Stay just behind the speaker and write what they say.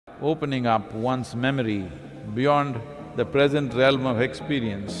opening up one's memory beyond the present realm of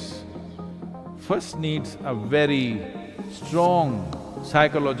experience first needs a very strong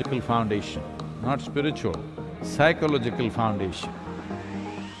psychological foundation, not spiritual, psychological foundation.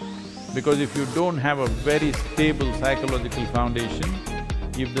 Because if you don't have a very stable psychological foundation,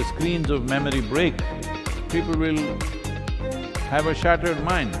 if the screens of memory break, people will have a shattered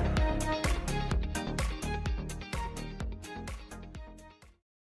mind.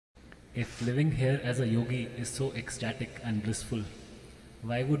 If living here as a yogi is so ecstatic and blissful,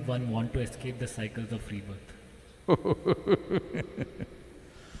 why would one want to escape the cycles of rebirth?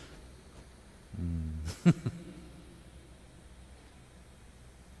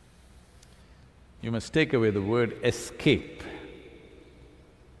 You must take away the word escape.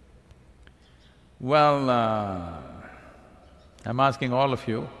 Well, I'm asking all of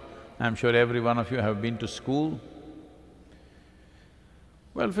you, I'm sure every one of you have been to school.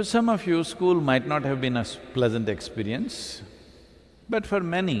 Well, for some of you, school might not have been a pleasant experience, but for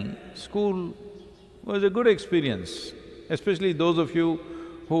many, school was a good experience, especially those of you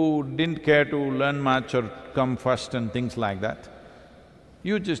who didn't care to learn much or come first and things like that.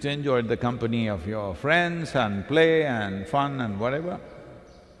 You just enjoyed the company of your friends and play and fun and whatever.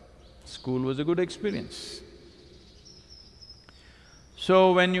 School was a good experience.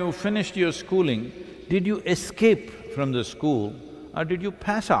 So when you finished your schooling, did you escape from the school or did you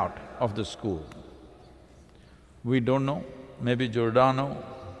pass out of the school? We don't know. Maybe Giordano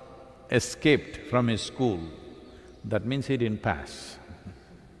escaped from his school. That means he didn't pass.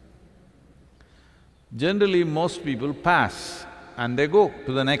 Generally, most people pass and they go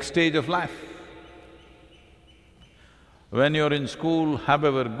to the next stage of life. When you're in school,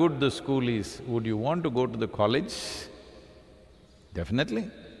 however good the school is, would you want to go to the college?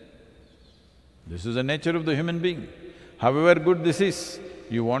 Definitely. This is the nature of the human being. However good this is,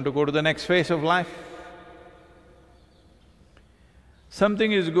 you want to go to the next phase of life.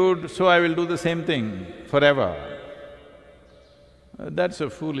 Something is good, so I will do the same thing forever. That's a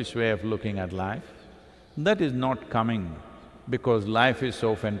foolish way of looking at life. That is not coming because life is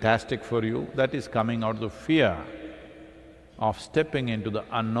so fantastic for you, that is coming out of the fear of stepping into the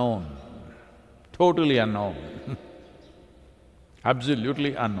unknown, totally unknown,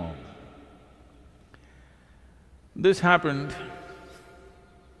 absolutely unknown. This happened.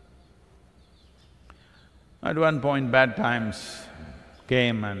 At one point, bad times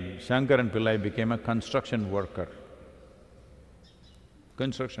came and Shankaran Pillai became a construction worker,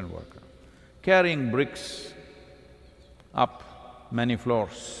 carrying bricks up many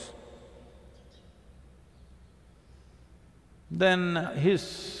floors. Then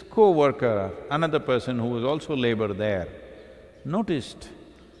his co-worker, another person who was also labor there, noticed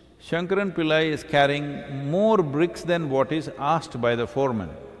Shankaran Pillai is carrying more bricks than what is asked by the foreman,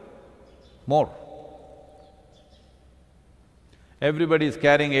 more. Everybody is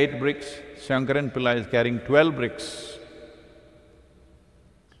carrying 8 bricks, Shankaran Pillai is carrying 12 bricks.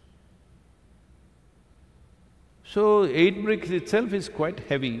 So, 8 bricks itself is quite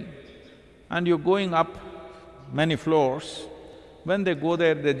heavy and you're going up many floors. When they go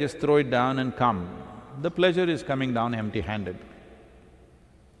there, they just throw it down and come. The pleasure is coming down empty-handed.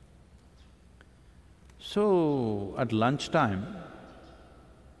 So, at lunchtime,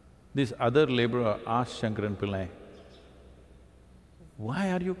 this other laborer asked Shankaran Pillai,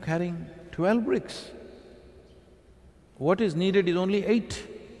 "Why are you carrying 12 bricks? What is needed is only 8.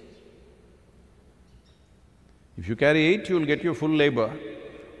 If you carry 8, you'll get your full labor.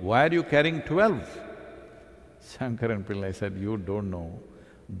 Why are you carrying 12? Shankaran Pillai said, "You don't know,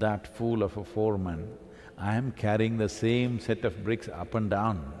 that fool of a foreman, I am carrying the same set of bricks up and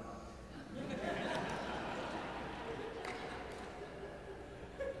down."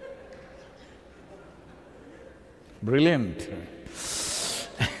 Brilliant.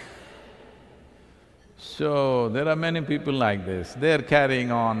 So, there are many people like this, they're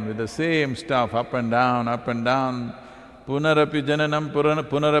carrying on with the same stuff up and down, punarapi jananam,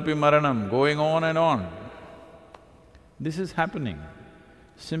 punarapi maranam, going on and on. This is happening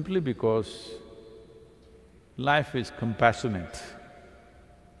simply because life is compassionate,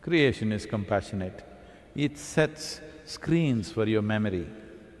 creation is compassionate. It sets screens for your memory.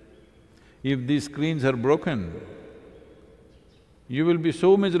 If these screens are broken, you will be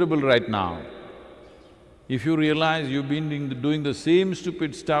so miserable right now. If you realize you've been doing the same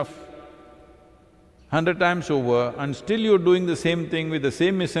stupid stuff 100 times over and still you're doing the same thing with the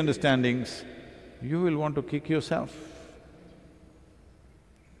same misunderstandings, you will want to kick yourself.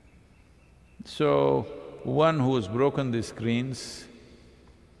 So, one who has broken these screens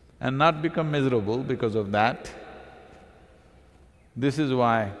and not become miserable because of that, this is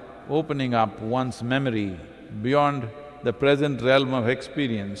why opening up one's memory beyond the present realm of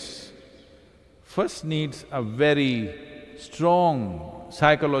experience first needs a very strong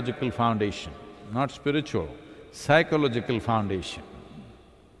psychological foundation, not spiritual, psychological foundation.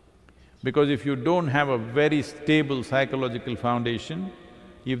 Because if you don't have a very stable psychological foundation,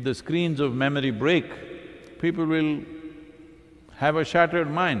 if the screens of memory break, people will have a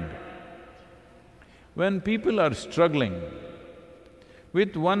shattered mind. When people are struggling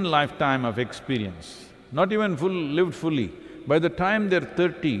with one lifetime of experience, not even lived fully, by the time they're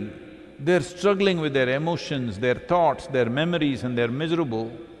 30, they're struggling with their emotions, their thoughts, their memories and they're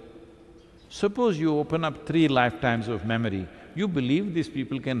miserable. Suppose you open up 3 lifetimes of memory, you believe these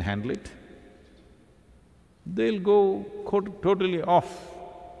people can handle it? They'll go totally off.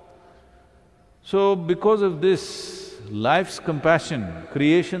 So because of this, life's compassion,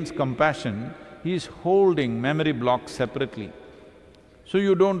 creation's compassion, he is holding memory blocks separately. So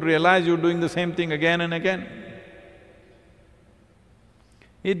you don't realize you're doing the same thing again and again.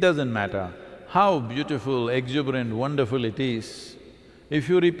 It doesn't matter how beautiful, exuberant, wonderful it is, if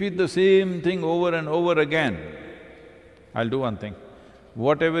you repeat the same thing over and over again. I'll do one thing,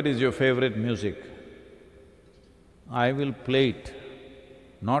 whatever is your favorite music, I will play it,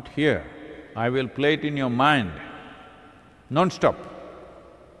 not here, I will play it in your mind, non-stop,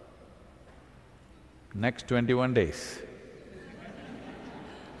 next 21 days.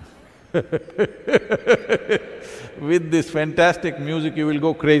 With this fantastic music, you will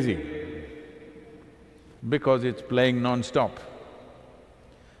go crazy because it's playing non-stop.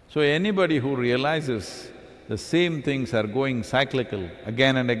 So anybody who realizes the same things are going cyclical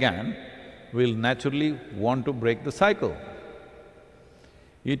again and again will naturally want to break the cycle.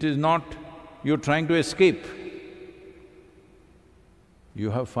 It is not you're trying to escape. You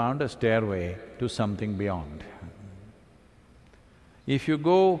have found a stairway to something beyond. If you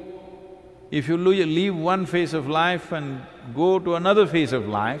leave one phase of life and go to another phase of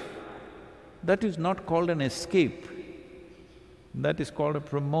life, that is not called an escape, that is called a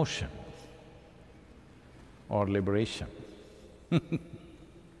promotion or liberation.